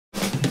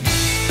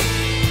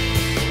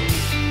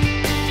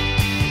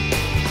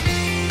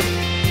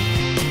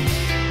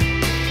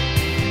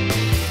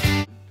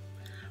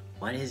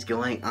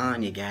going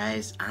on, you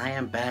guys? I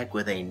am back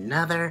with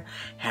another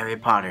Harry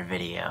Potter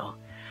video.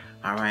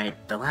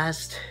 Alright, the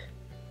last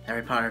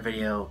Harry Potter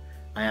video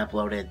I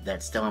uploaded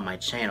that's still on my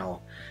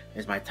channel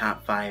is my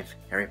top 5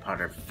 Harry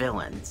Potter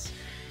villains.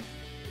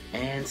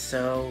 And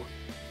so,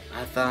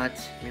 I thought,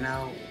 you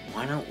know,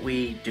 why don't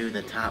we do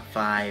the top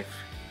 5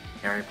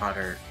 Harry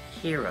Potter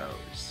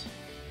heroes?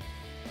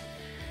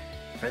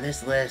 For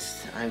this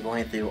list, I'm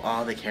going through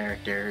all the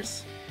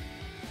characters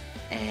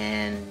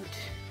and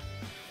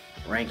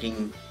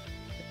ranking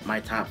my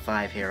top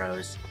 5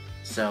 heroes.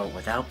 So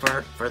without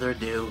further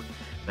ado,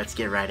 let's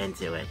get right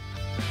into it.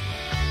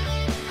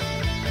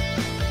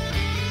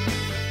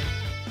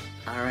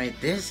 Alright,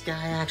 this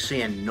guy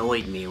actually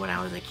annoyed me when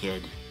I was a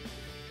kid,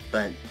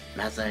 but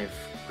as I've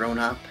grown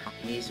up,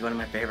 he's one of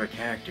my favorite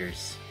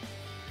characters.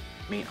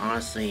 I mean,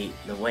 honestly,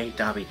 the way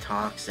Dobby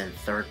talks in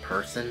third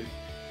person,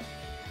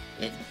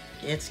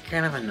 it's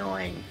kind of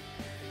annoying.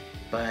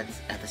 But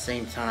at the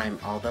same time,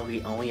 although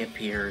he only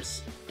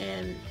appears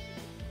in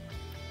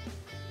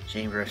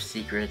Chamber of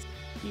Secrets,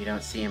 you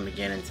don't see him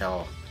again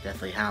until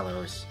Deathly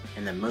Hallows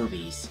in the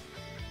movies,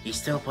 he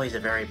still plays a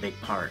very big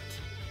part.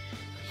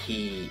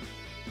 He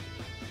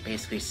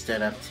basically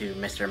stood up to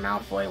Mr.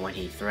 Malfoy when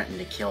he threatened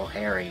to kill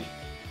Harry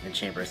in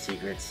Chamber of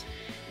Secrets,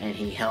 and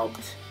he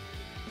helped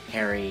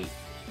Harry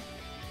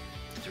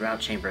throughout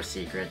Chamber of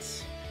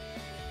Secrets.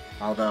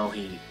 Although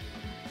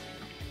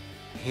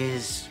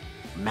his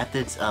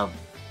methods of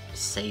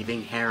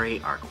saving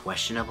Harry are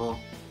questionable,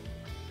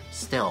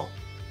 still,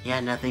 he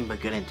had nothing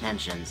but good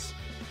intentions,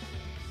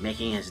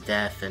 making his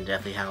death in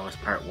Deathly Hallows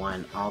Part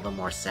 1 all the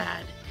more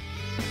sad.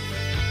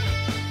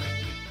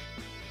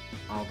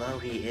 Although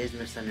he is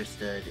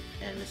misunderstood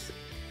and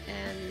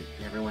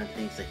everyone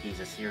thinks that he's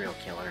a serial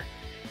killer,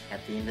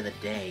 at the end of the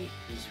day,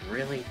 he's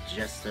really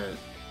just a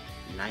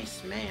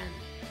nice man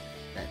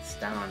that's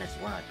down on his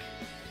luck.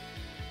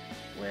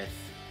 With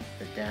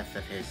the death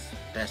of his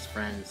best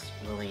friends,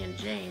 Lily and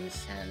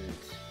James, and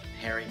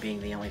Harry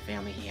being the only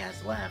family he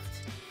has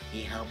left,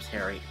 he helps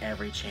Harry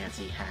every chance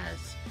he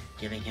has,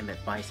 giving him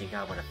advice in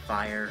Goblet of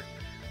Fire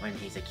when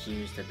he's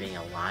accused of being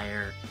a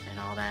liar and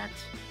all that,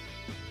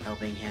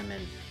 helping him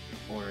in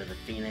Order of the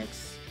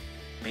Phoenix,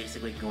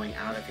 basically going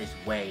out of his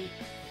way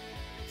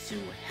to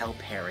help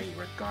Harry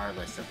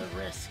regardless of the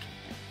risk.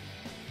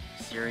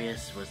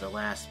 Sirius was the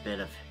last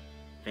bit of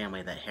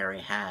family that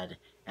Harry had,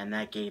 and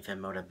that gave him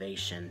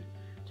motivation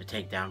to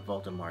take down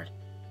Voldemort,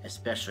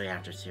 especially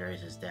after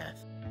Sirius's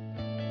death.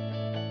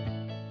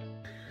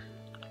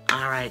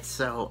 Alright,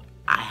 so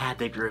I had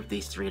to group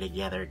these three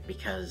together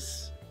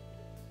because,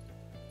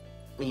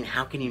 I mean,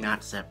 how can you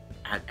not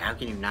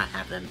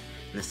have them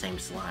in the same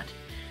slot?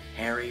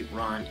 Harry,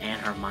 Ron, and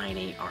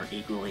Hermione are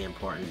equally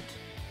important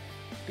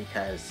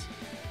because,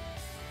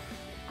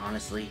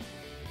 honestly,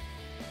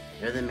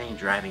 they're the main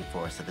driving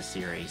force of the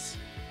series.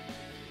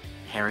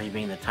 Harry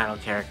being the title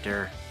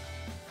character,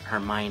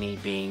 Hermione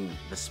being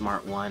the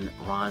smart one,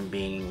 Ron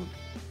being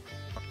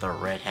the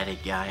red-headed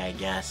guy, I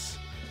guess.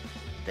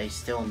 They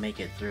still make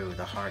it through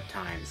the hard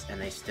times,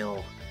 and they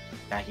still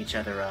back each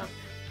other up,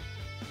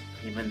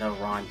 even though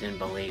Ron didn't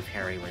believe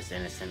Harry was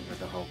innocent with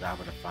the whole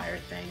Goblet of Fire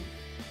thing.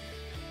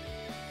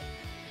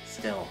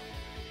 Still,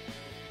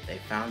 they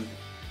found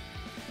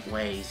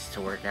ways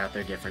to work out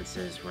their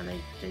differences when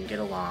they didn't get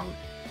along,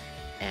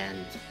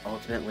 and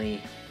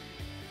ultimately,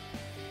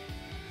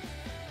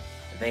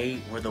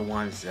 they were the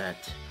ones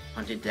that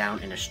hunted down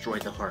and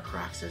destroyed the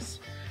Horcruxes,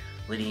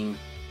 leading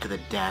to the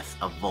death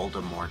of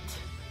Voldemort.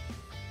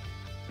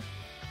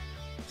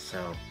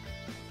 So,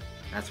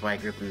 that's why I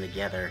grouped them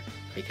together,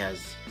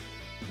 because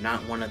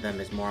not one of them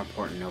is more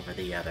important over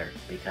the other,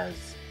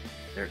 because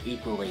they're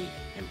equally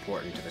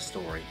important to the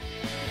story.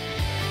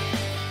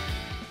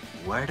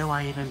 Where do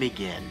I even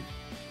begin?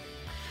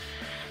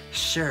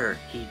 Sure,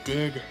 he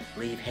did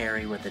leave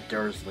Harry with the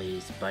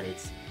Dursleys, but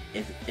it's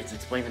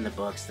explained in the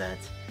books that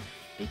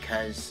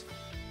because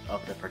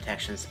of the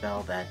protection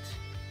spell that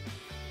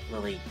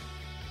Lily,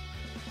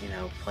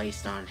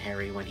 placed on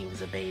Harry when he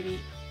was a baby,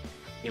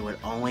 it would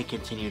only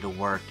continue to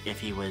work if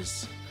he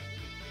was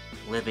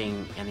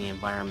living in the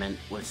environment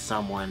with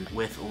someone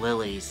with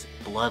Lily's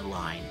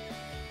bloodline,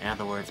 in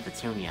other words,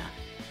 Petunia.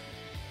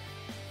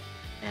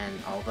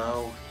 And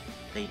although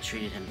they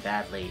treated him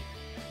badly,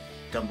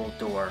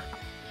 Dumbledore,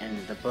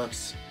 in the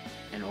books,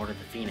 in Order of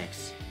the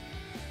Phoenix,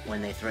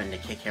 when they threaten to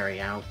kick Harry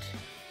out,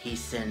 he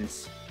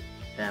sends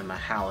them a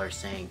howler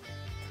saying,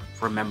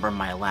 "Remember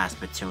my last,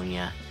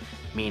 Petunia,"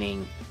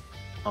 meaning,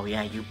 oh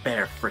yeah, you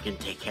better freaking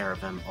take care of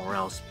him or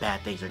else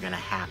bad things are gonna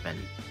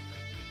happen.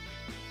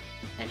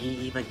 And he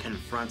even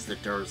confronts the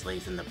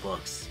Dursleys in the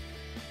books.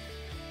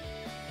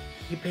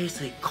 He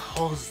basically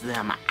calls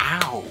them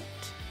out.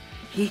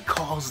 He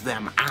calls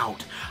them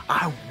out.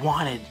 I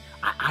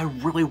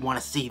really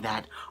want to see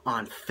that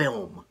on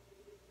film.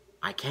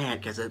 I can't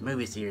because the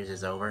movie series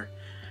is over,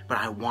 but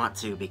I want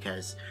to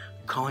because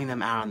calling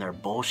them out on their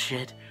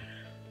bullshit,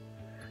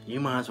 you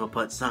might as well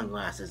put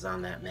sunglasses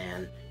on that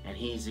man, and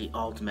he's the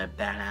ultimate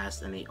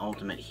badass and the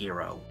ultimate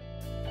hero.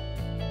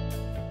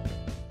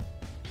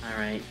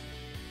 Alright,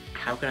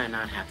 how can I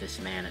not have this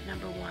man at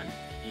number 1?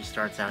 He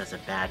starts out as a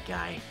bad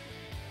guy,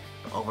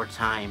 but over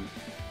time,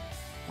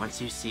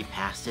 once you see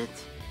past it,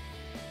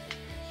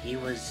 he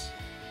was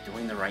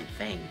doing the right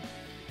thing.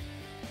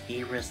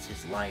 He risked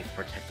his life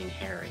protecting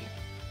Harry,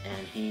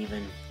 and he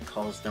even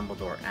calls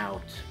Dumbledore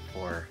out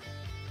for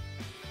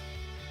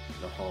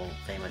the whole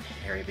thing with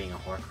Harry being a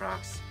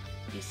Horcrux.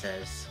 He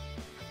says,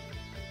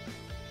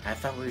 I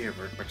thought we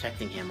were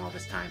protecting him all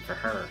this time for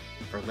her,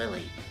 for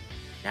Lily.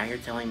 Now you're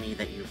telling me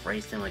that you've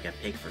raised him like a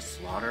pig for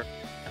slaughter?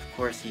 Of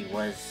course he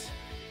was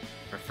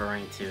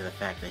referring to the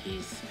fact that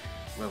he's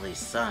Lily's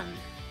son,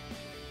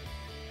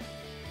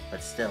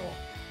 but still,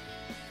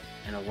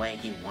 in a way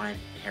he wanted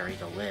Harry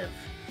to live,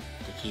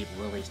 to keep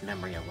Lily's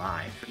memory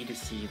alive. He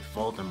deceived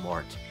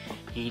Voldemort.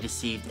 He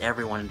deceived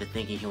everyone into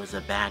thinking he was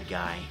a bad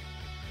guy,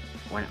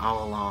 when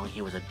all along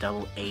he was a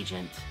double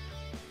agent.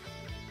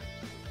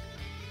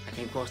 I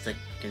came close to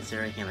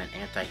considering him an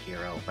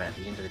anti-hero, but at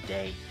the end of the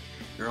day,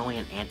 you're only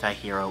an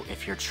anti-hero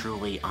if you're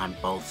truly on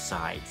both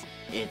sides.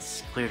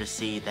 It's clear to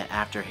see that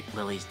after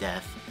Lily's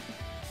death,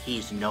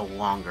 he's no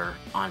longer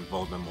on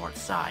Voldemort's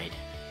side.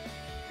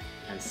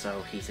 And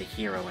so he's a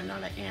hero and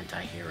not an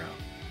anti-hero.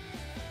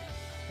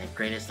 The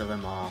greatest of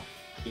them all,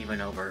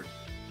 even over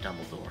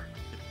Dumbledore.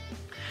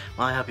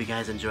 Well, I hope you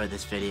guys enjoyed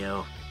this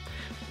video.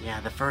 Yeah,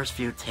 the first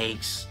few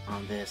takes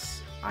on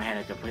this, I had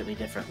a completely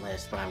different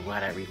list, but I'm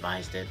glad I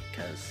revised it,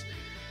 because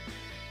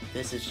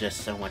this is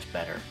just so much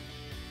better.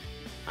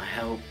 I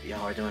hope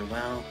y'all are doing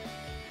well,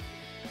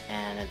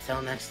 and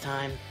until next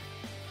time,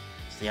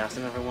 stay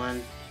awesome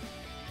everyone,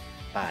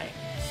 bye.